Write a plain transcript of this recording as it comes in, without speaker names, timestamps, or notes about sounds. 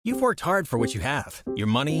You've worked hard for what you have. Your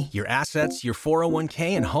money, your assets, your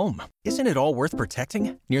 401k, and home. Isn't it all worth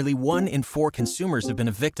protecting? Nearly 1 in 4 consumers have been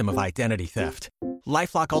a victim of identity theft.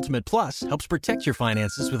 LifeLock Ultimate Plus helps protect your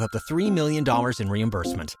finances with up to $3 million in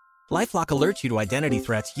reimbursement. LifeLock alerts you to identity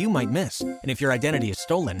threats you might miss. And if your identity is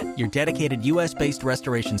stolen, your dedicated U.S.-based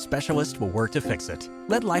restoration specialist will work to fix it.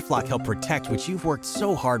 Let LifeLock help protect what you've worked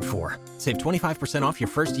so hard for. Save 25% off your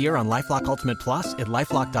first year on LifeLock Ultimate Plus at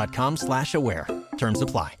LifeLock.com/aware. Terms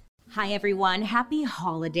apply. Hi, everyone. Happy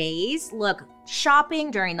holidays. Look, shopping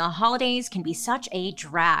during the holidays can be such a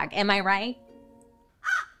drag. Am I right?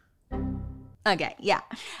 Okay, yeah.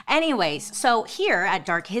 Anyways, so here at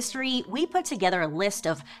Dark History, we put together a list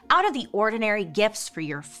of out-of-the-ordinary gifts for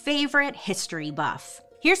your favorite history buff.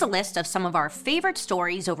 Here's a list of some of our favorite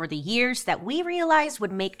stories over the years that we realized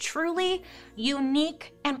would make truly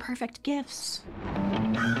unique and perfect gifts.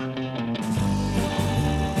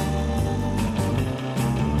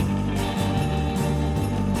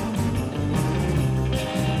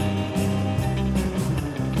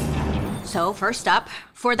 So first up,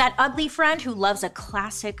 for that ugly friend who loves a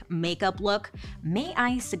classic makeup look, may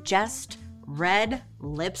I suggest red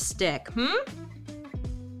lipstick,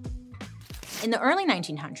 In the early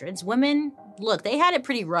 1900s, women, look, they had it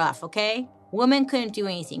pretty rough, okay? Women couldn't do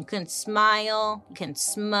anything. Couldn't smile, you couldn't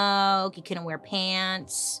smoke, you couldn't wear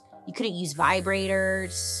pants, you couldn't use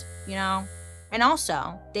vibrators, you know? And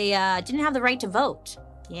also, they didn't have the right to vote.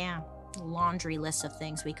 Yeah, laundry list of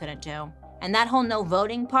things we couldn't do. And that whole no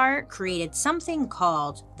voting part created something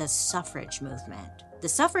called the suffrage movement. The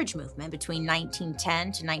suffrage movement between 1910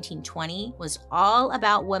 to 1920 was all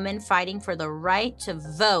about women fighting for the right to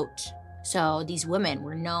vote. So these women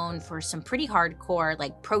were known for some pretty hardcore,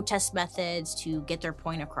 protest methods to get their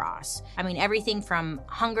point across. I mean, everything from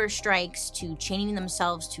hunger strikes to chaining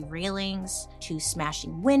themselves to railings to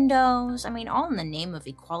smashing windows. I mean, all in the name of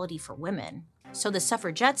equality for women. So the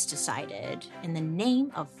suffragettes decided, in the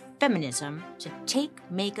name of feminism, to take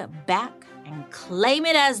makeup back and claim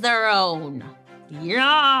it as their own.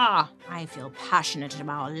 Yeah! I feel passionate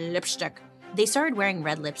about lipstick. They started wearing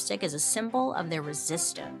red lipstick as a symbol of their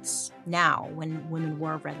resistance. Now, when women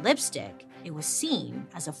wore red lipstick, it was seen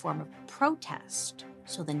as a form of protest.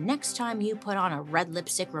 So the next time you put on a red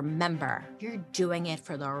lipstick, remember, you're doing it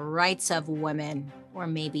for the rights of women. Or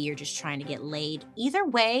maybe you're just trying to get laid. Either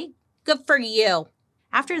way, good for you.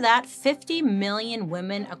 After that, 50 million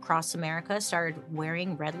women across America started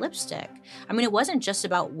wearing red lipstick. I mean, it wasn't just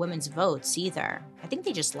about women's votes either. I think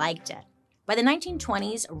they just liked it. By the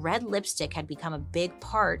 1920s, red lipstick had become a big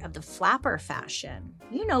part of the flapper fashion.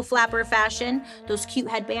 You know flapper fashion, those cute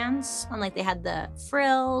headbands, they had the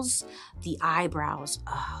frills, the eyebrows.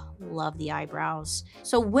 Oh, love the eyebrows.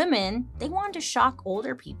 So women, they wanted to shock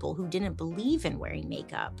older people who didn't believe in wearing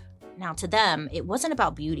makeup. Now, to them, it wasn't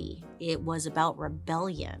about beauty. It was about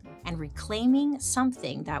rebellion and reclaiming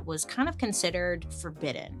something that was kind of considered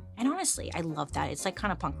forbidden. And honestly, I love that. It's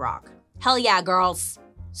kind of punk rock. Hell yeah, girls.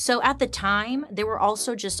 So at the time, there were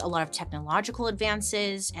also just a lot of technological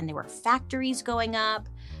advances and there were factories going up.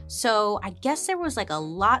 So I guess there was a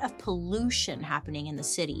lot of pollution happening in the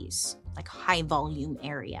cities, high volume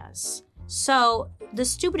areas. So the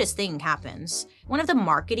stupidest thing happens. One of the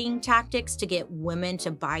marketing tactics to get women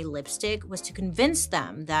to buy lipstick was to convince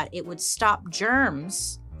them that it would stop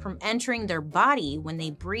germs from entering their body when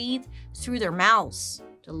they breathe through their mouths.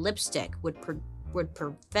 The lipstick would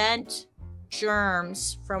prevent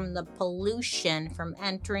germs from the pollution from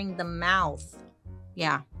entering the mouth.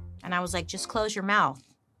 Yeah, and I was like, just close your mouth.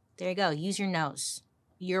 There you go, use your nose.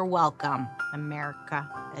 You're welcome, America.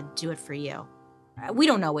 I'd do it for you. We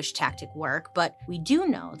don't know which tactic worked, but we do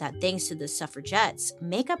know that thanks to the suffragettes,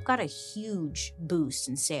 makeup got a huge boost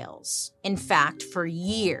in sales. In fact, for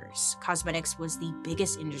years, cosmetics was the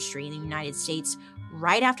biggest industry in the United States,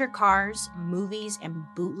 right after cars, movies, and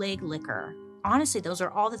bootleg liquor. Honestly, those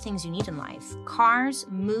are all the things you need in life. Cars,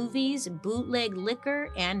 movies, bootleg liquor,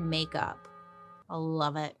 and makeup. I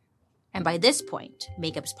love it. And by this point,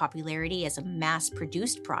 makeup's popularity as a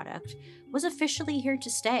mass-produced product was officially here to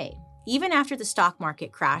stay. Even after the stock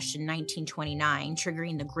market crashed in 1929,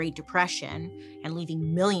 triggering the Great Depression and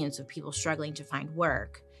leaving millions of people struggling to find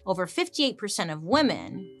work, over 58% of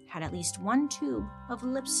women had at least one tube of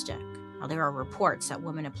lipstick. Now, there are reports that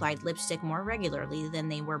women applied lipstick more regularly than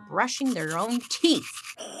they were brushing their own teeth.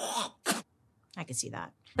 I could see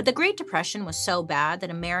that. But the Great Depression was so bad that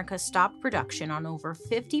America stopped production on over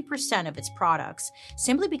 50% of its products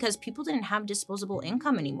simply because people didn't have disposable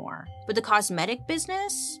income anymore. But the cosmetic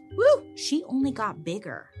business, she only got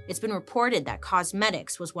bigger. It's been reported that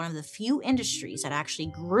cosmetics was one of the few industries that actually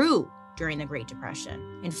grew during the Great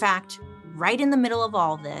Depression. In fact, right in the middle of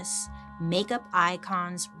all this, makeup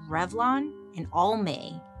icons Revlon and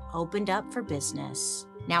Almay opened up for business.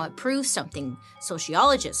 Now it proves something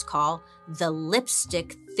sociologists call the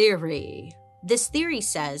lipstick theory. This theory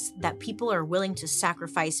says that people are willing to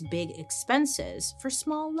sacrifice big expenses for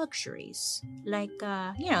small luxuries. Like,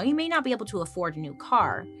 you may not be able to afford a new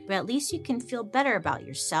car, but at least you can feel better about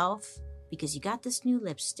yourself because you got this new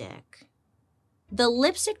lipstick. The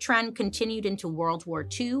lipstick trend continued into World War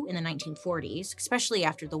II in the 1940s, especially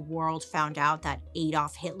after the world found out that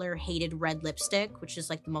Adolf Hitler hated red lipstick, which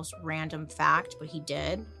is like the most random fact, but he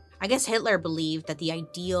did. I guess Hitler believed that the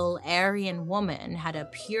ideal Aryan woman had a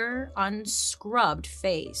pure, unscrubbed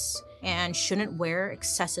face and shouldn't wear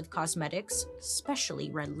excessive cosmetics,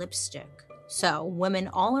 especially red lipstick. So women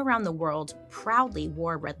all around the world proudly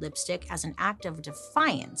wore red lipstick as an act of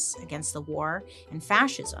defiance against the war and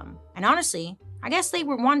fascism. And honestly, I guess they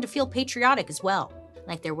were wanting to feel patriotic as well.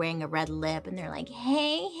 Like they're wearing a red lip and they're like,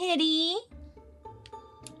 hey, Hitty.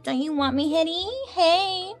 Don't you want me, Hitty?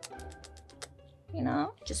 Hey.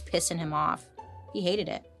 Just pissing him off. He hated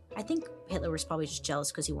it. I think Hitler was probably just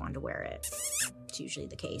jealous because he wanted to wear it. It's usually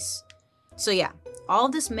the case. So yeah, all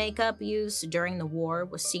of this makeup use during the war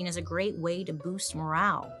was seen as a great way to boost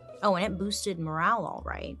morale. Oh, and it boosted morale all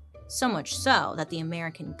right. So much so that the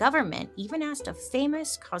American government even asked a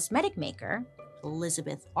famous cosmetic maker,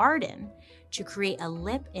 Elizabeth Arden, to create a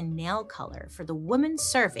lip and nail color for the women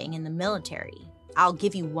serving in the military. I'll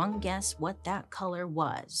give you one guess what that color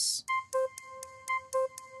was.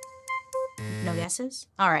 No guesses?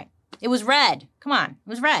 All right. It was red. Come on. It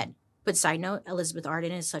was red. But side note, Elizabeth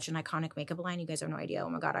Arden is such an iconic makeup line. You guys have no idea. Oh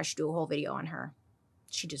my God, I should do a whole video on her.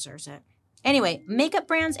 She deserves it. Anyway, makeup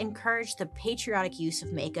brands encouraged the patriotic use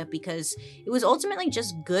of makeup because it was ultimately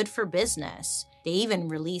just good for business. They even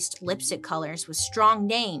released lipstick colors with strong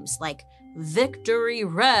names like Victory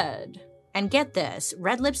Red. And get this,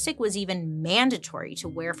 red lipstick was even mandatory to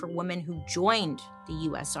wear for women who joined the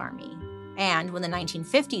U.S. Army. And when the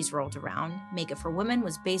 1950s rolled around, makeup for women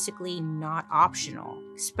was basically not optional,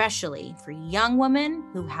 especially for young women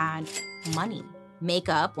who had money.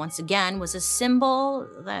 Makeup, once again, was a symbol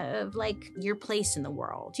of, your place in the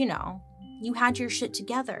world. You had your shit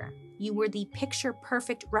together. You were the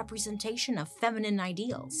picture-perfect representation of feminine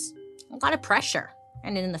ideals. A lot of pressure.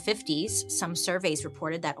 And in the 50s, some surveys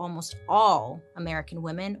reported that almost all American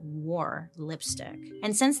women wore lipstick.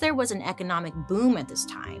 And since there was an economic boom at this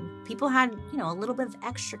time, people had, a little bit of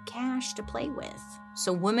extra cash to play with.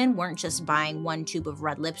 So women weren't just buying one tube of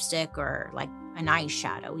red lipstick or an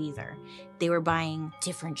eyeshadow either. They were buying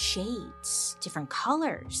different shades, different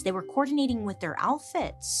colors. They were coordinating with their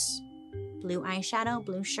outfits. Blue eyeshadow,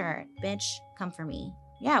 blue shirt. Bitch, come for me.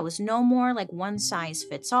 Yeah, it was no more one size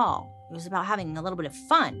fits all. It was about having a little bit of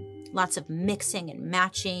fun. Lots of mixing and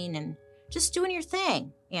matching and just doing your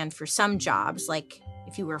thing. And for some jobs,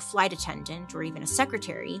 if you were a flight attendant or even a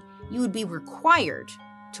secretary, you would be required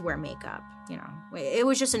to wear makeup. It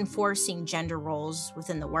was just enforcing gender roles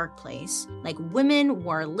within the workplace. Women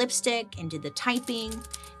wore lipstick and did the typing,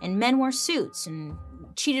 and men wore suits and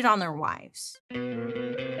cheated on their wives.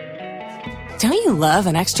 Don't you love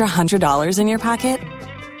an extra $100 in your pocket?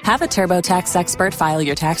 Have a TurboTax expert file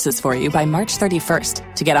your taxes for you by March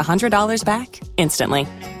 31st to get $100 back instantly.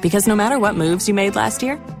 Because no matter what moves you made last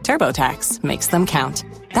year, TurboTax makes them count.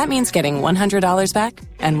 That means getting $100 back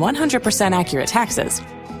and 100% accurate taxes,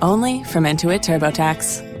 only from Intuit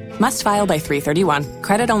TurboTax. Must file by 3/31.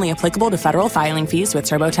 Credit only applicable to federal filing fees with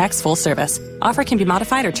TurboTax full service. Offer can be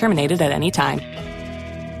modified or terminated at any time.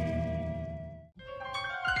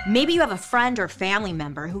 Maybe you have a friend or family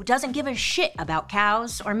member who doesn't give a shit about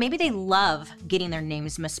cows, or maybe they love getting their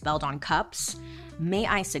names misspelled on cups. May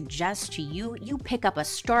I suggest to you, you pick up a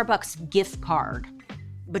Starbucks gift card.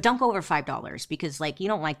 But don't go over $5 because, you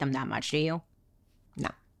don't like them that much, do you? No.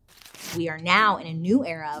 We are now in a new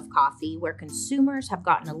era of coffee where consumers have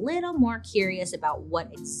gotten a little more curious about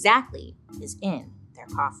what exactly is in their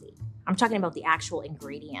coffee. I'm talking about the actual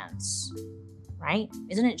ingredients. Right?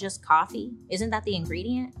 Isn't it just coffee? Isn't that the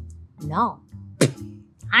ingredient? No.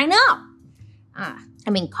 I know.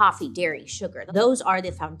 Coffee, dairy, sugar. Those are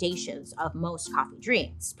the foundations of most coffee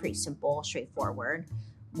drinks. Pretty simple, straightforward.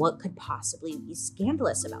 What could possibly be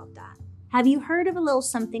scandalous about that? Have you heard of a little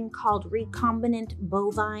something called recombinant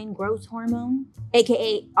bovine growth hormone?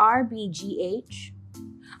 AKA RBGH?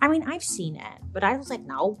 I've seen it, but I was like,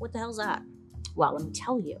 no, what the hell's that? Well, let me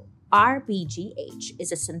tell you. RBGH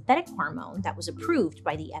is a synthetic hormone that was approved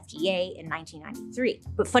by the FDA in 1993.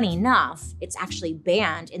 But funny enough, it's actually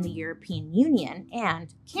banned in the European Union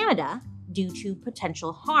and Canada due to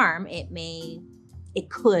potential harm it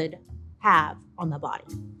could have on the body.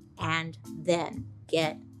 And then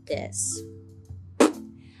get this.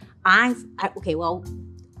 I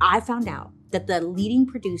found out that the leading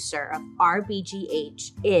producer of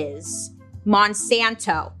RBGH is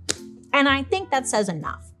Monsanto. And I think that says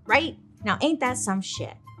enough, right? Now, ain't that some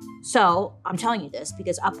shit? So I'm telling you this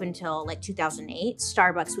because up until like 2008,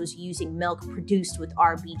 Starbucks was using milk produced with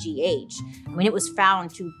RBGH. I mean, it was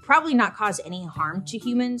found to probably not cause any harm to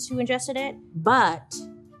humans who ingested it, but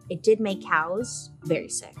it did make cows very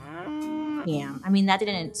sick. Yeah, I mean, that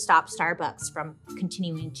didn't stop Starbucks from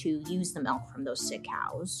continuing to use the milk from those sick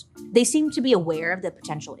cows. They seemed to be aware of the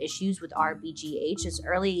potential issues with RBGH as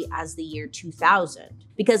early as the year 2000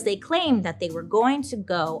 because they claimed that they were going to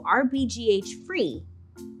go RBGH free,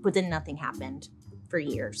 but then nothing happened for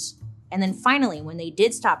years. And then finally, when they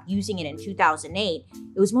did stop using it in 2008,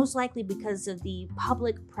 it was most likely because of the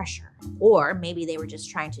public pressure. Or maybe they were just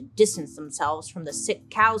trying to distance themselves from the sick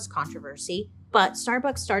cows controversy. But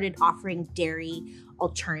Starbucks started offering dairy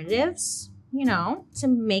alternatives, you know, to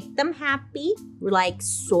make them happy, like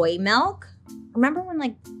soy milk. Remember when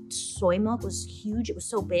like soy milk was huge? It was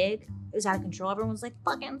so big. It was out of control. Everyone was like,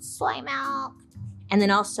 fucking soy milk. And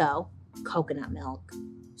then also coconut milk.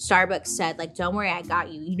 Starbucks said, like, don't worry, I got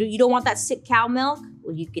you. You don't want that sick cow milk?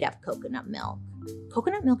 Well, you could have coconut milk.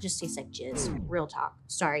 Coconut milk just tastes like jizz. Real talk.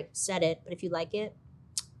 Sorry, said it. But if you like it,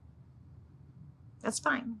 that's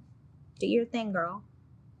fine. Do your thing, girl.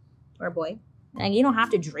 Or boy. And you don't have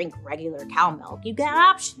to drink regular cow milk. You got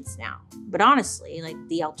options now. But honestly, like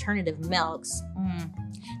the alternative milks,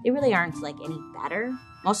 they really aren't like any better.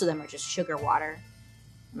 Most of them are just sugar water.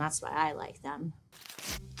 And that's why I like them.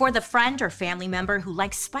 For the friend or family member who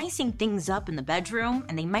likes spicing things up in the bedroom,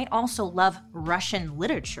 and they might also love Russian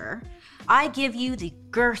literature, I give you the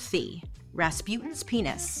girthy Rasputin's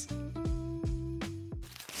penis.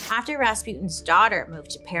 After Rasputin's daughter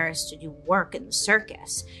moved to Paris to do work in the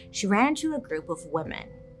circus, she ran into a group of women,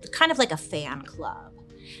 kind of like a fan club.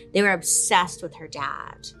 They were obsessed with her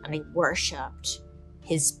dad, and they worshipped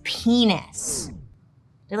his penis.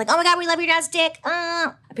 They're like, oh my God, we love your dad's dick.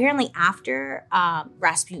 Apparently after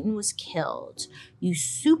Rasputin was killed,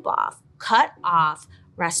 Yusupov cut off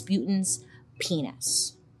Rasputin's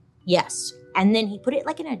penis. Yes. And then he put it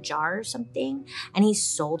like in a jar or something, and he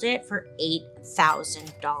sold it for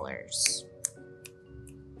 $8,000.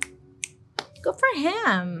 Good for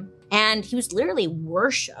him. And he was literally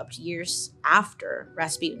worshipped years after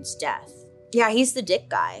Rasputin's death. Yeah, he's the dick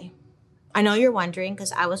guy. I know you're wondering,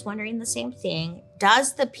 because I was wondering the same thing.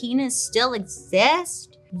 Does the penis still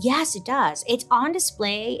exist? Yes, it does. It's on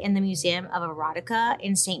display in the Museum of Erotica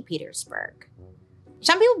in St. Petersburg.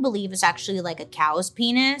 Some people believe it's actually like a cow's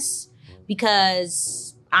penis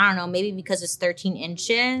because, I don't know, maybe because it's 13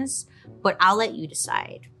 inches, but I'll let you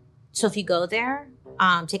decide. So if you go there,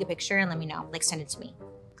 take a picture and let me know, like send it to me.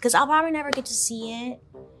 Because I'll probably never get to see it.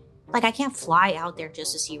 Like I can't fly out there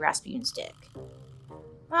just to see Rasputin's dick.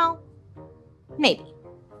 Well, maybe,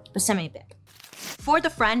 but send me a pic. For the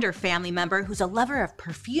friend or family member who's a lover of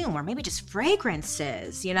perfume or maybe just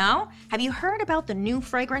fragrances, you know? Have you heard about the new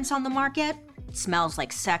fragrance on the market? It smells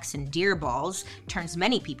like sex and deer balls, turns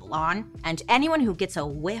many people on, and anyone who gets a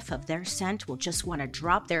whiff of their scent will just want to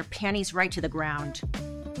drop their panties right to the ground.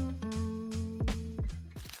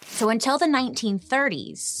 So until the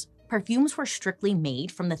 1930s, perfumes were strictly made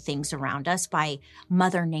from the things around us by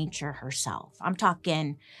Mother Nature herself. I'm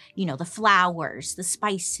talking, you know, the flowers, the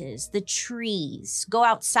spices, the trees. Go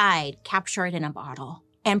outside, capture it in a bottle.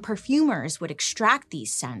 And perfumers would extract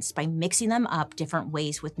these scents by mixing them up different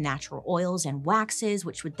ways with natural oils and waxes,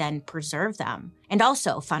 which would then preserve them. And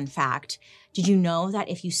also, fun fact, did you know that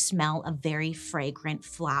if you smell a very fragrant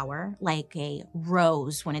flower, like a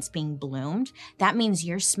rose when it's being bloomed, that means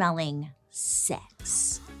you're smelling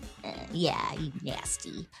sex? Yeah, you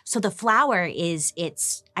nasty. So the flower is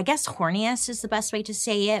its, I guess horniest is the best way to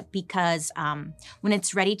say it, because when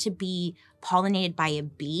it's ready to be pollinated by a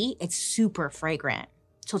bee, it's super fragrant.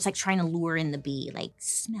 So it's like trying to lure in the bee, like,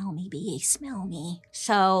 smell me, bee, smell me.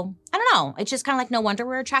 So, I don't know. It's just kind of like no wonder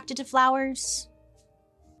we're attracted to flowers.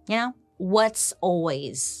 You know? What's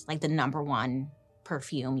always like the number one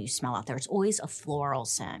perfume you smell out there? It's always a floral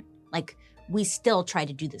scent. Like, we still try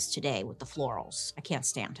to do this today with the florals. I can't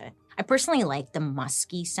stand it. I personally like the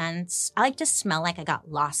musky scents. I like to smell like I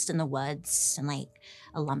got lost in the woods and like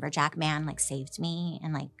a lumberjack man like saved me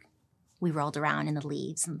and like we rolled around in the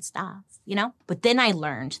leaves and stuff, you know? But then I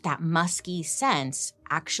learned that musky scents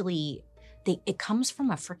actually, it comes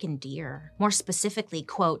from a freaking deer. More specifically,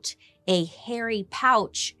 quote, a hairy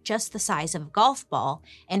pouch just the size of a golf ball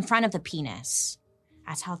in front of the penis.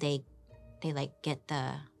 That's how they like get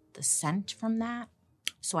the scent from that.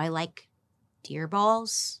 So I like deer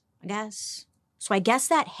balls, I guess. So I guess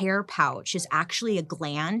that hair pouch is actually a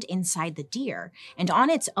gland inside the deer, and on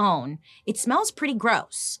its own, it smells pretty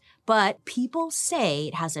gross. But people say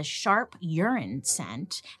it has a sharp urine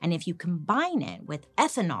scent, and if you combine it with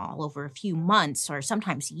ethanol over a few months or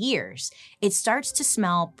sometimes years, it starts to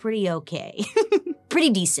smell pretty okay. Pretty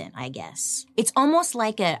decent, I guess. It's almost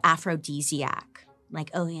like an aphrodisiac. Like,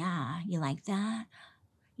 oh yeah, you like that?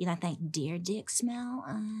 You like that deer dick smell?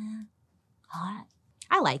 Hot.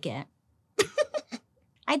 I like it.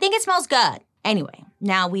 I think it smells good. Anyway,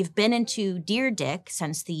 now we've been into deer dick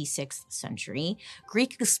since the 6th century.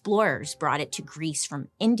 Greek explorers brought it to Greece from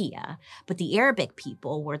India, but the Arabic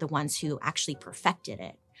people were the ones who actually perfected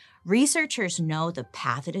it. Researchers know the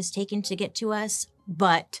path it has taken to get to us,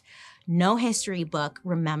 but no history book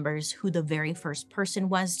remembers who the very first person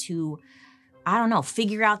was to, I don't know,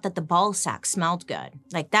 figure out that the ball sack smelled good.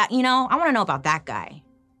 Like that, I want to know about that guy.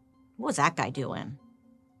 What was that guy doing?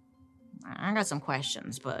 I got some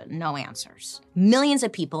questions, but no answers. Millions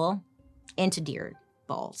of people into deer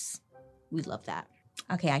balls. We love that.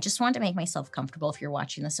 Okay, I just wanted to make myself comfortable if you're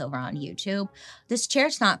watching this over on YouTube. This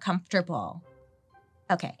chair's not comfortable.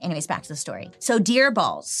 Okay, anyways, back to the story. So deer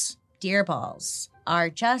balls are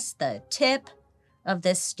just the tip of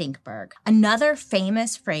this stinkberg. Another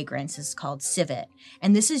famous fragrance is called civet,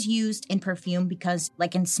 and this is used in perfume because,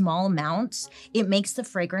 like in small amounts, it makes the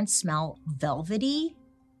fragrance smell velvety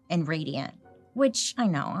and radiant, which I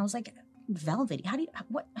know. I was like, velvety?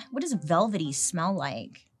 What does velvety smell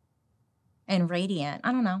like? And radiant?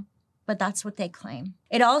 I don't know, but that's what they claim.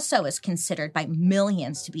 It also is considered by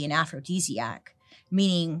millions to be an aphrodisiac,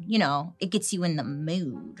 meaning, it gets you in the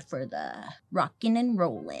mood for the rockin' and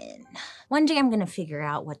rollin'. One day I'm gonna figure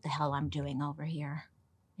out what the hell I'm doing over here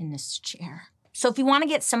in this chair. So if you want to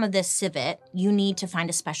get some of this civet, you need to find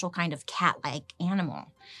a special kind of cat-like animal.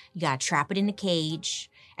 You gotta trap it in a cage,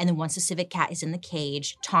 and then once the civet cat is in the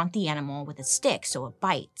cage, taunt the animal with a stick so it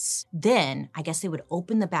bites. Then, I guess they would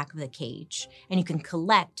open the back of the cage, and you can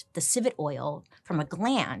collect the civet oil from a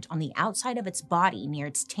gland on the outside of its body near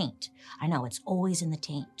its taint. I know, it's always in the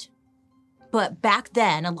taint. But back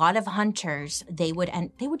then, a lot of hunters, they would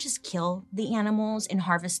just kill the animals and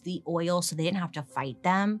harvest the oil so they didn't have to fight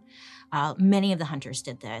them. Many of the hunters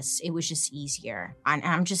did this. It was just easier. And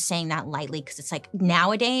I'm just saying that lightly because it's like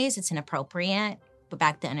nowadays it's inappropriate, but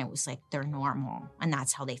back then it was like they're normal and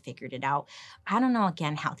that's how they figured it out. I don't know,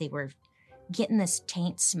 again, how they were getting this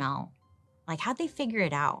taint smell. Like, how'd they figure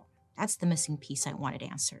it out? That's the missing piece I wanted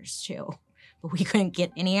answers to, but we couldn't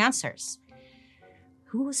get any answers.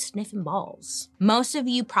 Who was sniffing balls? Most of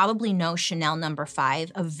you probably know Chanel No.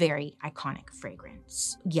 5, a very iconic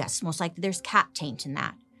fragrance. Yes, most likely there's cat taint in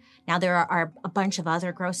that. Now, there are a bunch of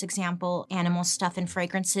other gross example animal stuff and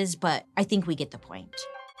fragrances, but I think we get the point.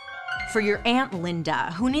 For your Aunt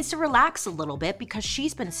Linda, who needs to relax a little bit because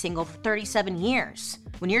she's been single for 37 years.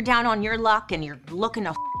 When you're down on your luck and you're looking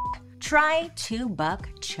to try 2 Buck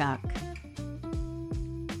Chuck.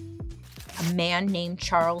 A man named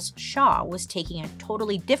Charles Shaw was taking a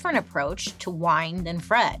totally different approach to wine than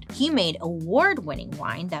Fred. He made award-winning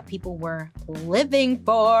wine that people were living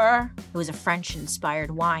for. It was a French-inspired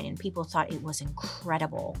wine, and people thought it was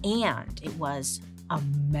incredible. And it was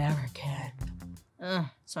American.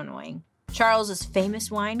 So annoying. Charles's famous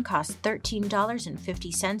wine cost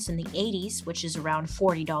 $13.50 in the 80s, which is around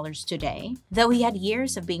 $40 today. Though he had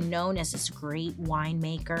years of being known as this great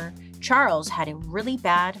winemaker, Charles had a really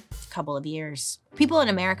bad couple of years. People in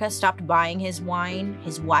America stopped buying his wine,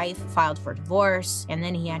 his wife filed for divorce, and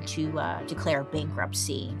then he had to declare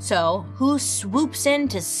bankruptcy. So who swoops in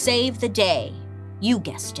to save the day? You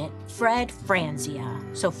guessed it, Fred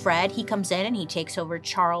Franzia. So Fred, he comes in and he takes over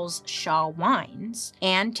Charles Shaw Wines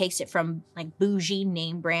and takes it from like bougie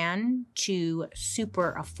name brand to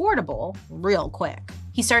super affordable real quick.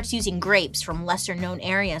 He starts using grapes from lesser known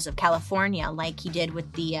areas of California like he did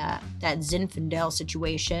with the that Zinfandel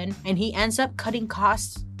situation, and he ends up cutting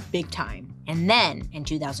costs big time. And then, in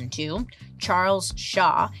 2002, Charles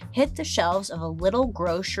Shaw hit the shelves of a little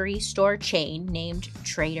grocery store chain named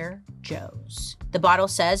Trader Joe's. The bottle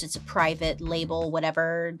says it's a private label,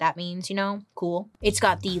 whatever that means, cool. It's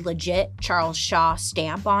got the legit Charles Shaw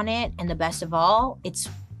stamp on it, and the best of all, it's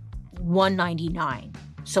 $1.99.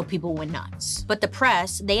 So people went nuts. But the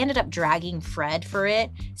press, they ended up dragging Fred for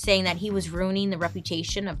it, saying that he was ruining the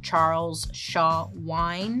reputation of Charles Shaw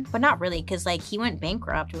Wine. But not really, because he went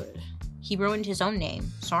bankrupt. He ruined his own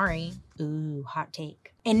name. Sorry. Ooh, hot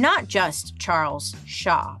take. And not just Charles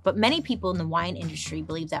Shaw, but many people in the wine industry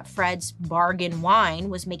believe that Fred's bargain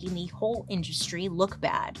wine was making the whole industry look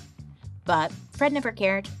bad. But Fred never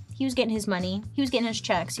cared. He was getting his money. He was getting his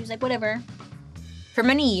checks. He was like, whatever. For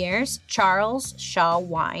many years, Charles Shaw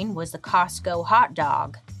wine was the Costco hot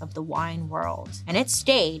dog of the wine world, and it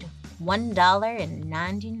stayed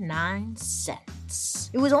 $1.99.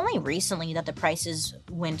 It was only recently that the prices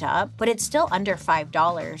went up, but it's still under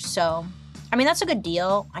 $5. So, I mean, that's a good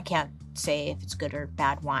deal. I can't say if it's good or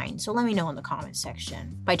bad wine, so let me know in the comments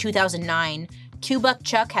section. By 2009, Two Buck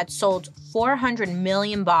Chuck had sold 400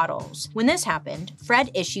 million bottles. When this happened, Fred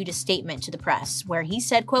issued a statement to the press where he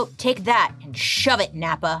said, quote, "Take that and shove it,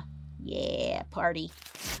 Napa." Yeah, party.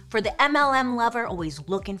 For the MLM lover always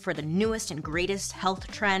looking for the newest and greatest health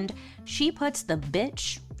trend, she puts the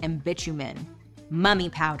bitch in bitumen. Mummy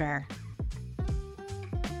powder.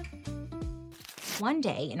 One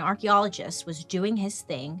day, an archaeologist was doing his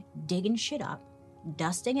thing, digging shit up,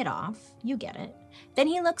 dusting it off, you get it. Then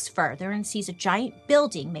he looks further and sees a giant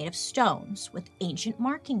building made of stones with ancient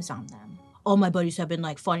markings on them. All my buddies have been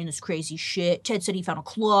finding this crazy shit. Ted said he found a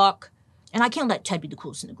clock. And I can't let Ted be the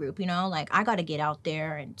coolest in the group, I gotta get out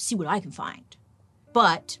there and see what I can find.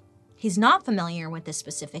 But he's not familiar with this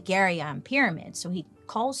specific area and pyramid, so he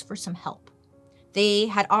calls for some help. They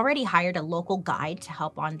had already hired a local guide to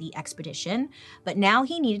help on the expedition, but now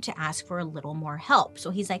he needed to ask for a little more help.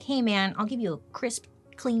 So he's like, "Hey man, I'll give you a crisp,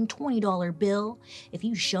 clean $20 bill if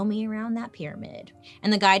you show me around that pyramid."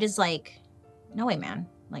 And the guide is like, "No way, man.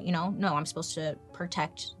 No, I'm supposed to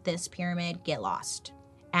protect this pyramid, get lost."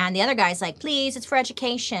 And the other guy's like, "Please, it's for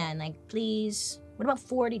education. Please, what about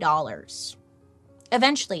 $40?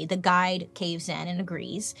 Eventually, the guide caves in and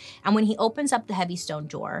agrees, and when he opens up the heavy stone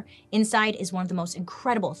door, inside is one of the most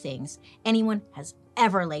incredible things anyone has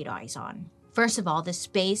ever laid eyes on. First of all, the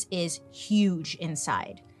space is huge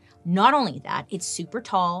inside. Not only that, it's super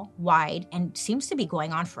tall, wide, and seems to be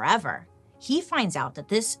going on forever. He finds out that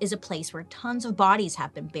this is a place where tons of bodies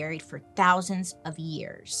have been buried for thousands of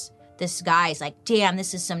years. This guy's like, "Damn,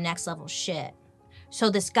 this is some next level shit." So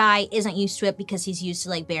this guy isn't used to it because he's used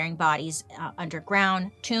to burying bodies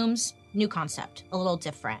underground. Tombs, new concept, a little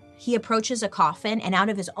different. He approaches a coffin and out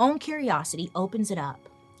of his own curiosity opens it up.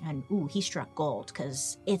 And he struck gold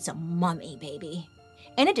because it's a mummy, baby.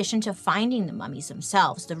 In addition to finding the mummies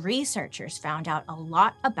themselves, the researchers found out a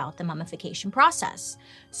lot about the mummification process.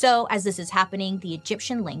 So as this is happening, the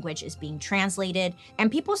Egyptian language is being translated and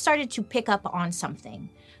people started to pick up on something.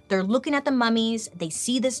 They're looking at the mummies, they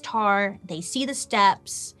see this tar, they see the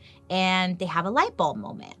steps, and they have a light bulb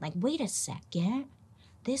moment. Wait a second,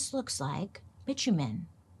 this looks like bitumen.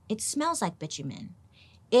 It smells like bitumen.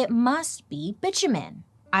 It must be bitumen.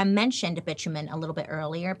 I mentioned bitumen a little bit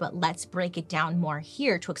earlier, but let's break it down more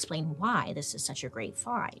here to explain why this is such a great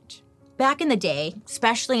find. Back in the day,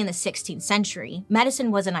 especially in the 16th century,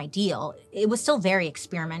 medicine wasn't ideal. It was still very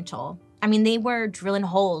experimental. They were drilling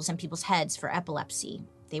holes in people's heads for epilepsy.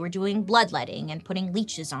 They were doing bloodletting and putting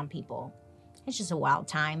leeches on people. It's just a wild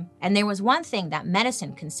time. And there was one thing that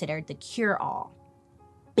medicine considered the cure-all: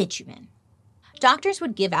 bitumen. Doctors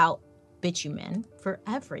would give out bitumen for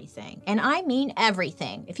everything. And I mean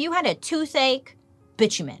everything. If you had a toothache,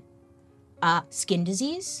 bitumen. Skin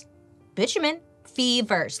disease, bitumen.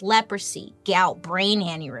 Fevers, leprosy, gout, brain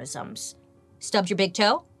aneurysms. Stubbed your big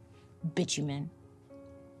toe, bitumen.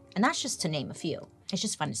 And that's just to name a few. It's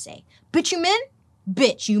just fun to say. Bitumen?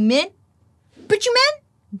 Bitch, you men? Bitumen?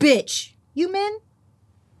 Bitch, you men?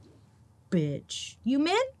 Bitch, you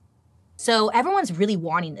men? So everyone's really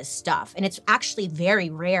wanting this stuff, and it's actually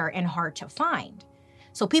very rare and hard to find.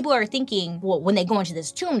 So people are thinking, well, when they go into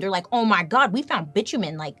this tomb, they're like, "Oh my God, we found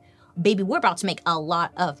bitumen. Baby, we're about to make a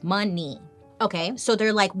lot of money." Okay, so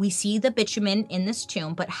they're like, we see the bitumen in this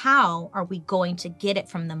tomb, but how are we going to get it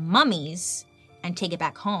from the mummies and take it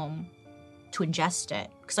back home to ingest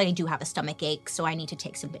it? Because I do have a stomach ache, so I need to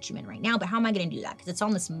take some bitumen right now, but how am I gonna do that? Because it's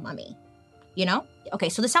on this mummy, Okay,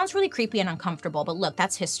 so this sounds really creepy and uncomfortable, but look,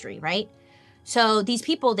 that's history, right? So these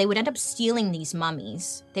people, they would end up stealing these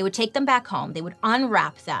mummies. They would take them back home, they would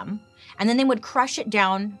unwrap them, and then they would crush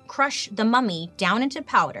the mummy down into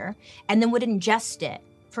powder, and then would ingest it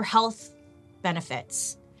for health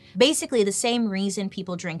benefits. Basically the same reason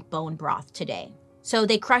people drink bone broth today. So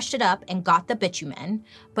they crushed it up and got the bitumen,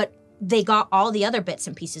 but they got all the other bits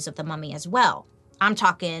and pieces of the mummy as well. I'm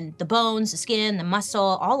talking the bones, the skin, the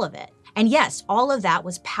muscle, all of it. And yes, all of that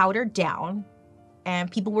was powdered down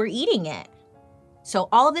and people were eating it. So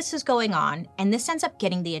all of this is going on, and this ends up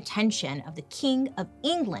getting the attention of the King of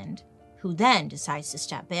England, who then decides to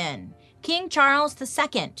step in. King Charles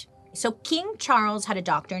II. So King Charles had a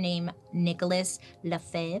doctor named Nicholas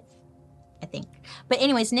Lefebvre, I think. But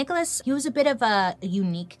anyways, Nicholas, he was a bit of a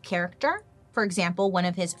unique character. For example, one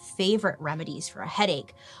of his favorite remedies for a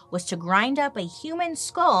headache was to grind up a human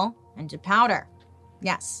skull into powder.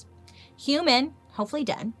 Yes, human hopefully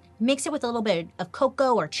dead. Mix it with a little bit of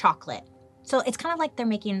cocoa or chocolate. So it's kind of like they're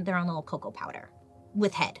making their own little cocoa powder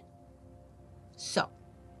with head. So,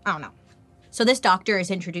 I don't know. So this doctor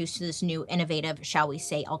is introduced to this new innovative, shall we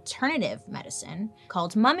say, alternative medicine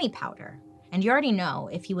called mummy powder. And you already know,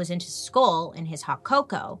 if he was into skull and his hot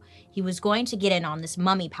cocoa, he was going to get in on this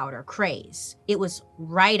mummy powder craze. It was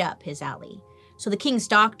right up his alley. So the king's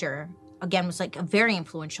doctor, again, was like a very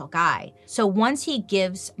influential guy. So once he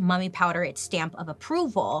gives mummy powder its stamp of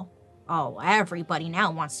approval, oh, everybody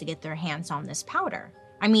now wants to get their hands on this powder.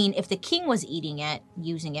 I mean, if the king was eating it,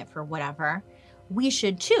 using it for whatever, we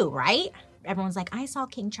should too, right? Everyone's like, I saw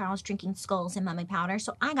King Charles drinking skulls and mummy powder,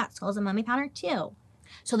 so I got skulls and mummy powder too.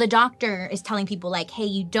 So the doctor is telling people like, hey,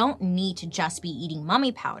 you don't need to just be eating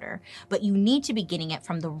mummy powder, but you need to be getting it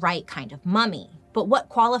from the right kind of mummy. But what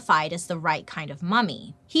qualified as the right kind of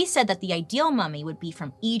mummy? He said that the ideal mummy would be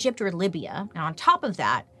from Egypt or Libya. And on top of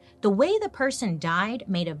that, the way the person died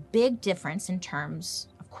made a big difference in terms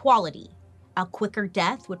of quality. A quicker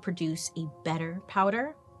death would produce a better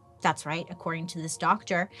powder. That's right, according to this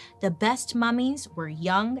doctor, the best mummies were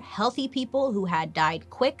young, healthy people who had died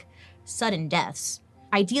quick, sudden deaths.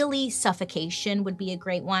 Ideally, suffocation would be a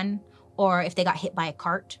great one, or if they got hit by a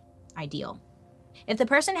cart, ideal. If the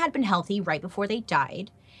person had been healthy right before they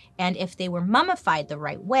died, and if they were mummified the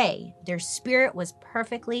right way, their spirit was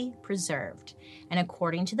perfectly preserved. And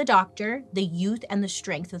according to the doctor, the youth and the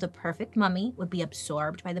strength of the perfect mummy would be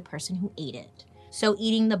absorbed by the person who ate it. So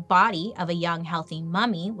eating the body of a young, healthy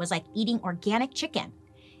mummy was like eating organic chicken.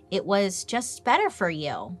 It was just better for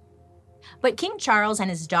you. But King Charles and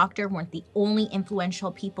his doctor weren't the only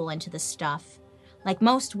influential people into this stuff. Like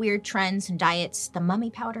most weird trends and diets, the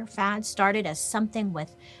mummy powder fad started as something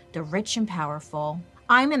with the rich and powerful.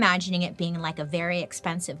 I'm imagining it being like a very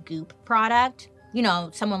expensive goop product. You know,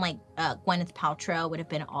 someone like Gwyneth Paltrow would have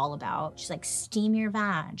been all about. She's like, steam your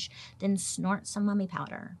vag, then snort some mummy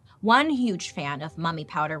powder. One huge fan of mummy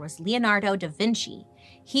powder was Leonardo da Vinci.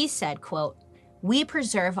 He said, quote, "We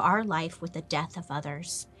preserve our life with the death of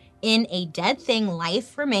others. In a dead thing,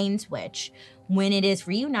 life remains, which, when it is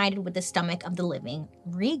reunited with the stomach of the living,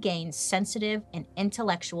 regains sensitive and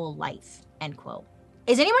intellectual life," end quote.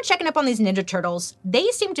 Is anyone checking up on these Ninja Turtles? They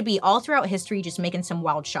seem to be all throughout history just making some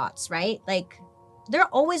wild shots, right? Like, they're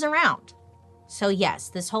always around. So yes,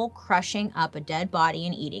 this whole crushing up a dead body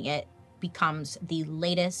and eating it becomes the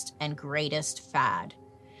latest and greatest fad.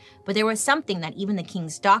 But there was something that even the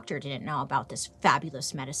king's doctor didn't know about this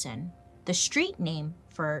fabulous medicine. The street name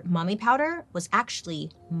for mummy powder was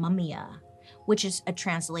actually mumia, which is a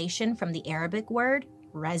translation from the Arabic word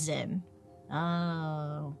resin.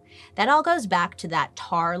 Oh, that all goes back to that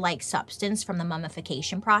tar-like substance from the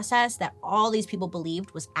mummification process that all these people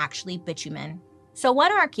believed was actually bitumen. So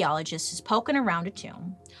one archaeologist is poking around a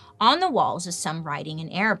tomb. On the walls is some writing in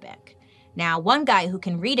Arabic. Now, one guy who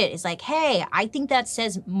can read it is like, hey, I think that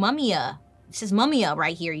says mumia. It says mumia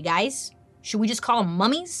right here, you guys. Should we just call them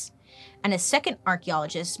mummies? And a second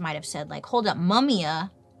archaeologist might have said, like, hold up,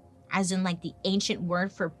 mumia, as in like the ancient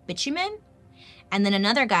word for bitumen? And then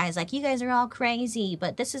another guy is like, you guys are all crazy,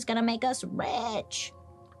 but this is gonna make us rich.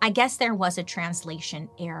 I guess there was a translation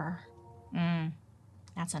error.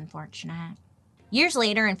 That's unfortunate. Years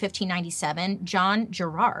later, in 1597, John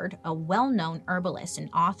Gerard, a well-known herbalist and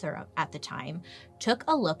author at the time, took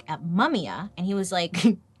a look at mumia, and he was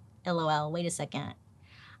like, LOL, wait a second.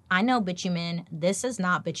 I know bitumen, this is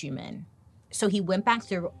not bitumen. So he went back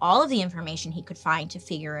through all of the information he could find to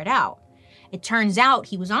figure it out. It turns out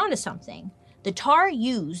he was onto something. The tar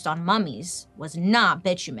used on mummies was not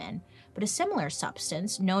bitumen, but a similar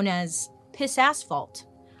substance known as piss asphalt.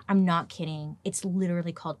 I'm not kidding. It's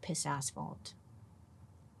literally called piss asphalt.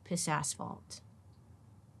 Piss asphalt.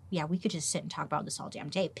 Yeah, we could just sit and talk about this all damn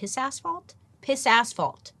day. Piss asphalt? Piss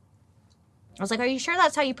asphalt. I was like, are you sure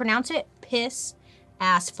that's how you pronounce it? Piss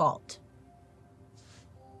asphalt.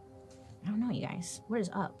 I don't know, you guys. What is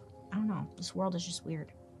up? I don't know. This world is just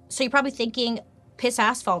weird. So you're probably thinking piss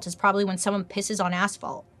asphalt is probably when someone pisses on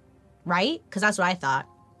asphalt, right? Because that's what I thought.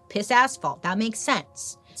 Piss asphalt. That makes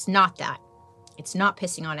sense. It's not that. It's not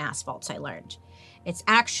pissing on asphalts, I learned. It's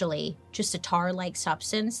actually just a tar-like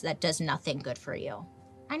substance that does nothing good for you.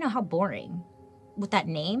 I know, how boring. With that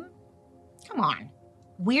name? Come on.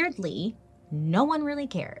 Weirdly, no one really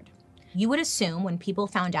cared. You would assume when people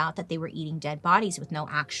found out that they were eating dead bodies with no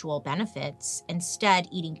actual benefits, instead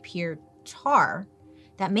eating pure tar,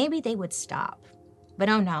 that maybe they would stop. But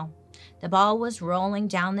oh no, the ball was rolling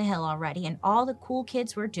down the hill already and all the cool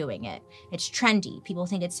kids were doing it. It's trendy. People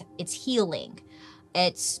think it's healing.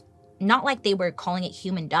 It's not like they were calling it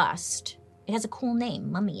human dust. It has a cool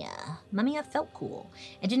name, Mumia. Mumia felt cool.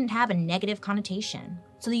 It didn't have a negative connotation.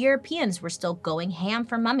 So the Europeans were still going ham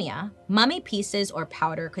for Mumia. Mummy pieces or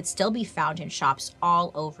powder could still be found in shops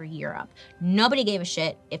all over Europe. Nobody gave a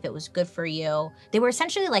shit if it was good for you. They were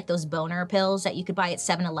essentially like those boner pills that you could buy at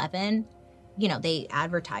 7-Eleven. You know, they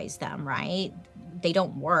advertise them, right? They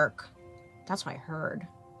don't work. That's what I heard.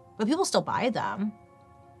 But people still buy them.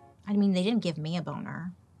 I mean, they didn't give me a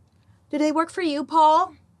boner. Did they work for you,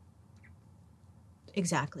 Paul?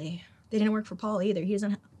 Exactly. They didn't work for Paul either. He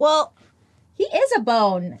doesn't. Well, he is a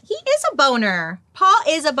bone. He is a boner. Paul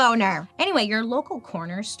is a boner. Anyway, your local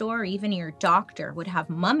corner store or even your doctor would have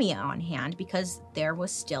Mumia on hand because there was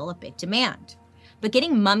still a big demand. But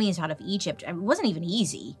getting mummies out of Egypt, it wasn't even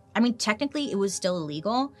easy. I mean, technically it was still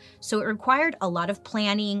illegal. So it required a lot of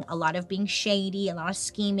planning, a lot of being shady, a lot of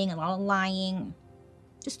scheming, a lot of lying.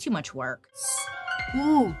 Just too much work.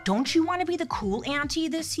 Ooh, don't you want to be the cool auntie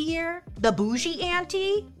this year? The bougie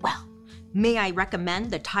auntie? Well, may I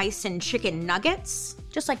recommend the Tyson chicken nuggets?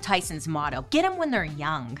 Just like Tyson's motto, get them when they're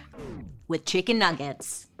young. With chicken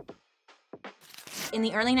nuggets. In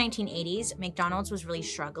the early 1980s, McDonald's was really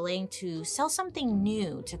struggling to sell something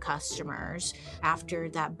new to customers after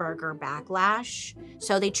that burger backlash.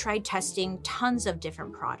 So they tried testing tons of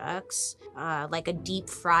different products, like a deep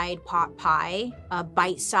fried pot pie, a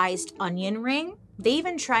bite-sized onion ring. They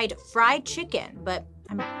even tried fried chicken, but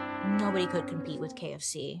nobody could compete with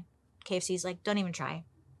KFC. KFC's like, don't even try.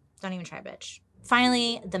 Don't even try, bitch.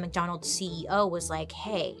 Finally, the McDonald's CEO was like,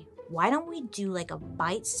 hey, why don't we do like a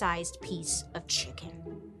bite-sized piece of chicken?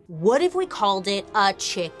 What if we called it a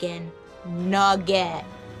chicken nugget?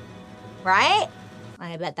 Right?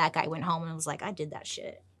 I bet that guy went home and was like, I did that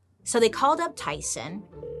shit. So they called up Tyson,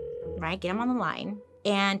 right? Get him on the line.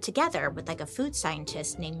 And together with like a food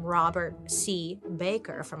scientist named Robert C.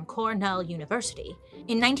 Baker from Cornell University,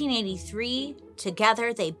 in 1983,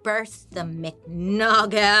 together they birthed the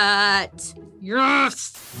McNugget.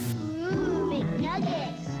 Yes!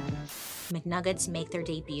 McNuggets. McNuggets make their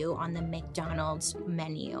debut on the McDonald's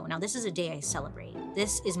menu. Now, this is a day I celebrate.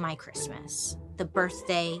 This is my Christmas, the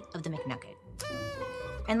birthday of the McNugget.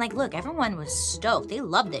 And like, look, everyone was stoked. They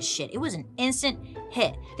loved this shit. It was an instant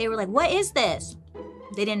hit. They were like, what is this?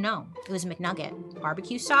 They didn't know. It was a McNugget.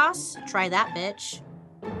 Barbecue sauce? Try that, bitch.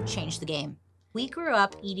 Changed the game. We grew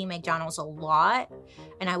up eating McDonald's a lot,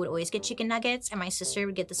 and I would always get chicken nuggets, and my sister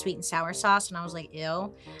would get the sweet and sour sauce, and I was like,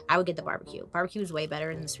 ew. I would get the barbecue. Barbecue is way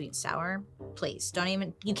better than the sweet and sour. Please,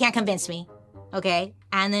 you can't convince me, okay?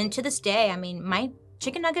 And then to this day, I mean, my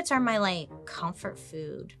chicken nuggets are my, like, comfort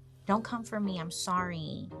food. Don't come for me, I'm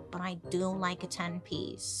sorry, but I do like a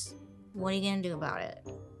 10-piece. What are you gonna do about it?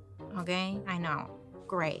 Okay, I know.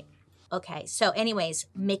 Great. Okay, so anyways,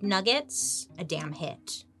 McNuggets, a damn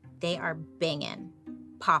hit. They are banging,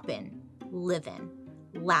 popping, living,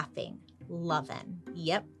 laughing, loving.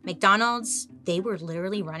 Yep. McDonald's, they were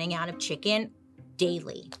literally running out of chicken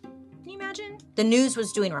daily. Can you imagine? The news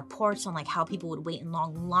was doing reports on like how people would wait in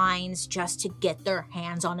long lines just to get their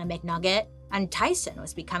hands on a McNugget. And Tyson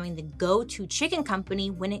was becoming the go-to chicken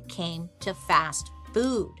company when it came to fast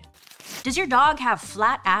food. Does your dog have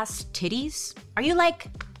flat-ass titties? Are you like,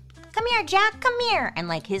 come here, Jack, come here, and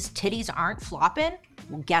like his titties aren't flopping?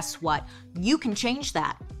 Well, guess what? You can change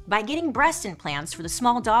that by getting breast implants for the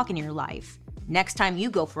small dog in your life. Next time you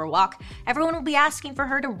go for a walk, everyone will be asking for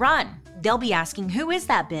her to run. They'll be asking, who is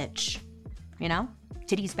that bitch? You know,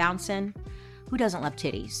 titties bouncing. Who doesn't love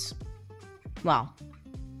titties? Well,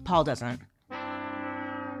 Paul doesn't.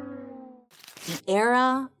 The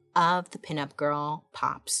era of the pinup girl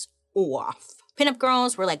pops off. Pinup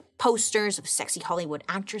girls were like posters of sexy Hollywood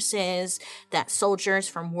actresses that soldiers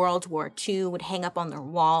from World War II would hang up on their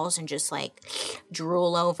walls and just like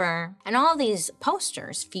drool over. And all of these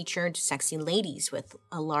posters featured sexy ladies with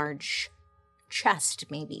a large chest,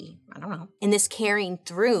 maybe. I don't know. And this carrying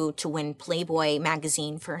through to when Playboy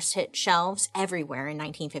magazine first hit shelves everywhere in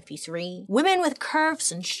 1953. Women with curves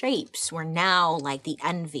and shapes were now like the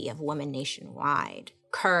envy of women nationwide.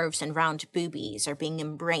 Curves and round boobies are being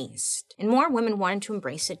embraced. And more women wanted to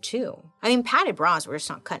embrace it too. I mean, padded bras were just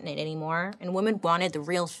not cutting it anymore, and women wanted the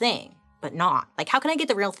real thing, but not. Like, how can I get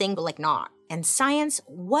the real thing, but like not? And science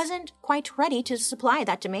wasn't quite ready to supply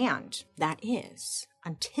that demand. That is,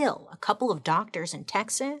 until a couple of doctors in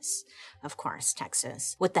Texas, of course,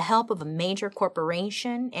 Texas, with the help of a major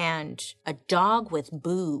corporation and a dog with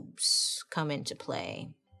boobs come into play.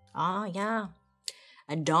 Ah, yeah,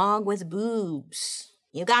 a dog with boobs.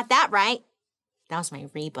 You got that right. That was my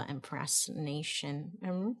Reba impersonation. I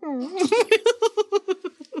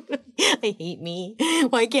hate me.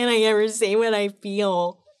 Why can't I ever say what I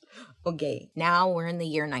feel? Okay, now we're in the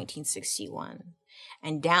year 1961.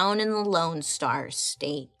 And down in the Lone Star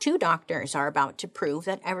State, 2 doctors are about to prove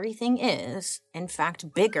that everything is, in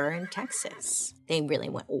fact, bigger in Texas. They really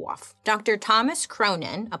went off. Dr. Thomas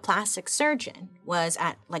Cronin, a plastic surgeon, was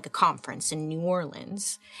at like a conference in New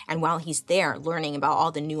Orleans. And while he's there learning about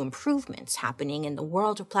all the new improvements happening in the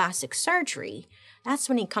world of plastic surgery, that's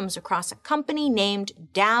when he comes across a company named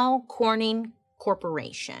Dow Corning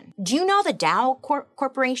Corporation. Do you know the Dow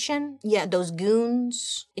Corporation? Yeah, those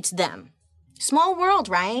goons. It's them. Small world,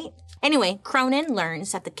 right? Anyway, Cronin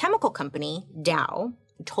learns that the chemical company, Dow,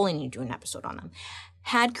 we totally need to do an episode on them,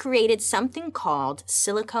 had created something called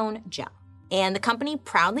silicone gel. And the company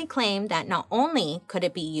proudly claimed that not only could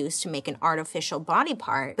it be used to make an artificial body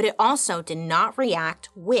part, but it also did not react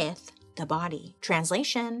with the body.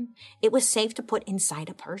 Translation, it was safe to put inside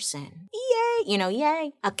a person. Yay!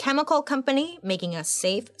 Yay. A chemical company making a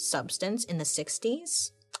safe substance in the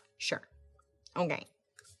 60s? Sure. Okay.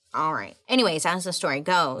 All right. Anyways, as the story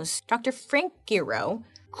goes, Dr. Frank Giro,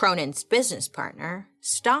 Cronin's business partner,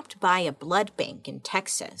 stopped by a blood bank in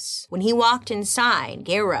Texas. When he walked inside,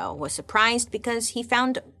 Giro was surprised because he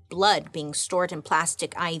found blood being stored in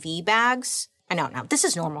plastic IV bags. I know, now, this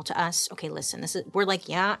is normal to us. Okay, listen, we're like,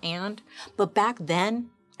 yeah, and? But back then,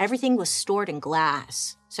 everything was stored in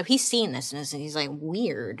glass. So he's seen this, and he's like,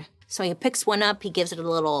 weird. So he picks one up, he gives it a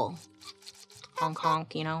little honk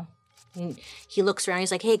honk, And he looks around,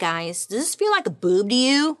 he's like, hey guys, does this feel like a boob to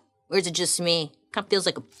you? Or is it just me? Kind of feels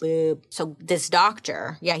like a boob. So this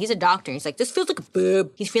doctor, yeah, he's a doctor. He's like, this feels like a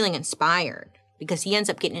boob. He's feeling inspired because he ends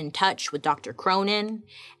up getting in touch with Dr. Cronin,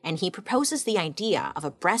 and he proposes the idea of a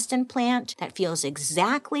breast implant that feels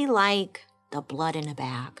exactly like the blood in a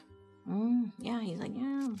bag. Yeah, he's like,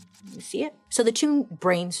 yeah, you see it? So the 2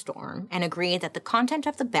 brainstorm and agree that the content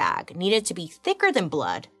of the bag needed to be thicker than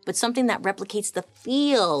blood, but something that replicates the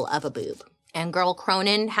feel of a boob. And girl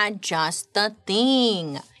Cronin had just the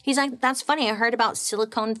thing. He's like, that's funny, I heard about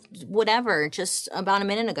silicone whatever just about a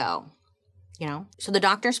minute ago. So the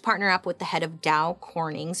doctors partner up with the head of Dow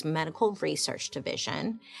Corning's medical research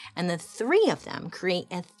division, and the 3 of them create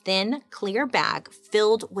a thin, clear bag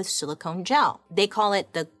filled with silicone gel. They call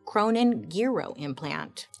it the Cronin Giro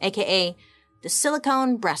implant, aka the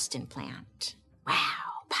silicone breast implant. Wow,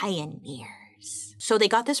 pioneers. So they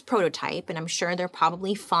got this prototype, and I'm sure they're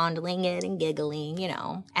probably fondling it and giggling,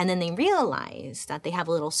 And then they realize that they have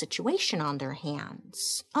a little situation on their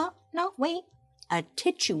hands. Oh, no, wait. A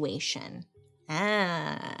tituation.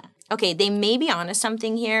 Okay, they may be onto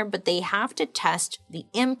something here, but they have to test the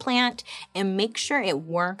implant and make sure it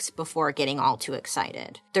works before getting all too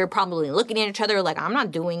excited. They're probably looking at each other like, I'm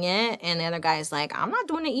not doing it. And the other guy's like, I'm not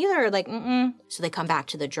doing it either. Like, So they come back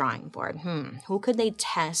to the drawing board. Who could they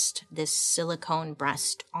test this silicone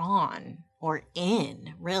breast on? Or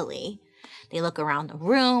in, really? They look around the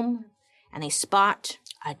room and they spot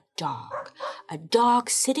a dog. A dog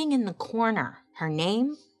sitting in the corner. Her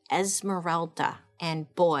name? Esmeralda.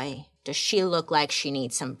 And boy, does she look like she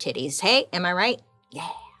needs some titties. Hey, am I right? Yeah.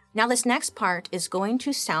 Now this next part is going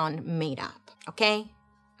to sound made up, okay?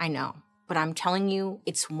 I know, but I'm telling you,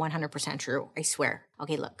 it's 100% true, I swear.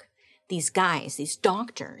 Okay, look. These guys, these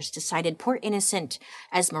doctors, decided poor innocent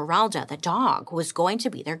Esmeralda, the dog, was going to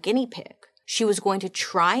be their guinea pig. She was going to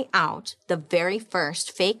try out the very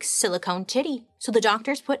first fake silicone titty. So the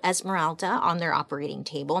doctors put Esmeralda on their operating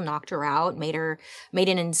table, knocked her out, made an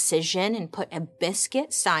incision, and put a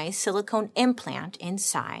biscuit-sized silicone implant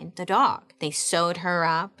inside the dog. They sewed her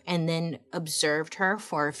up and then observed her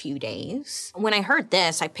for a few days. When I heard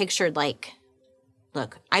this, I pictured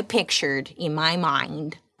in my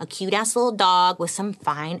mind a cute-ass little dog with some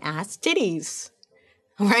fine-ass titties.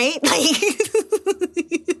 Right?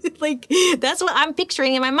 Like, that's what I'm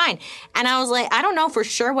picturing in my mind. And I was like, I don't know for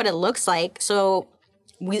sure what it looks like. So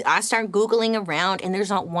I start Googling around, and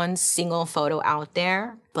there's not one single photo out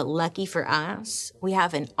there. But lucky for us, we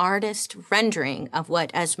have an artist rendering of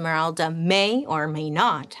what Esmeralda may or may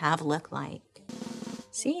not have looked like.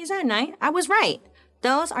 See, is that nice? I was right.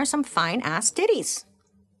 Those are some fine-ass titties.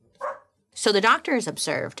 So the doctors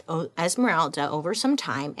observed Esmeralda over some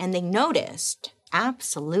time, and they noticed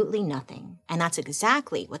absolutely nothing. And that's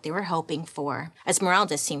exactly what they were hoping for.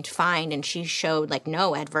 Esmeralda seemed fine, and she showed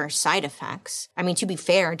no adverse side effects. I mean, to be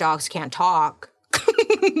fair, dogs can't talk.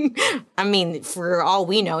 I mean, for all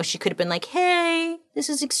we know, she could have been like, hey, this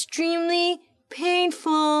is extremely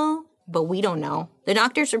painful. But we don't know. The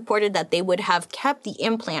doctors reported that they would have kept the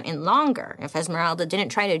implant in longer if Esmeralda didn't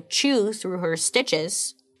try to chew through her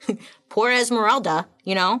stitches. Poor Esmeralda,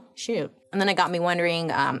 shoot. And then it got me wondering,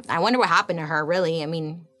 I wonder what happened to her, really. I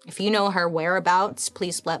mean, if you know her whereabouts,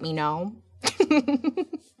 please let me know.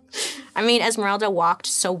 I mean, Esmeralda walked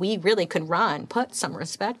so we really could run. Put some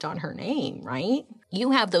respect on her name, right?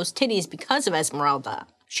 You have those titties because of Esmeralda.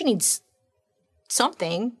 She needs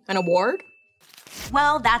something, an award.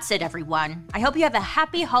 Well, that's it, everyone. I hope you have a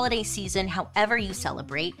happy holiday season however you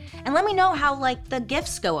celebrate, and let me know how, the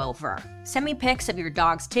gifts go over. Send me pics of your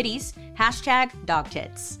dog's titties,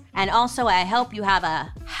 #dogtits. And also, I hope you have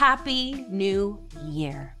a happy new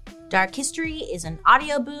year. Dark History is an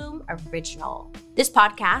Audio Boom original. This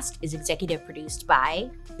podcast is executive produced by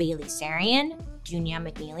Bailey Sarian, Junia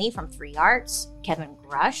McNeely from 3 Arts, Kevin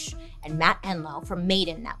Grush, and Matt Enlow from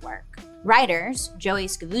Maiden Network. Writers, Joey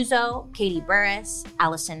Scavuzzo, Katie Burris,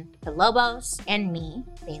 Allison Pilobos, and me,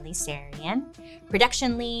 Bailey Sarian.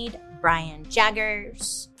 Production lead, Brian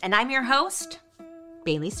Jaggers. And I'm your host,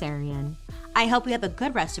 Bailey Sarian. I hope you have a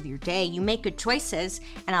good rest of your day, you make good choices,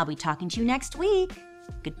 and I'll be talking to you next week.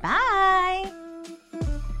 Goodbye.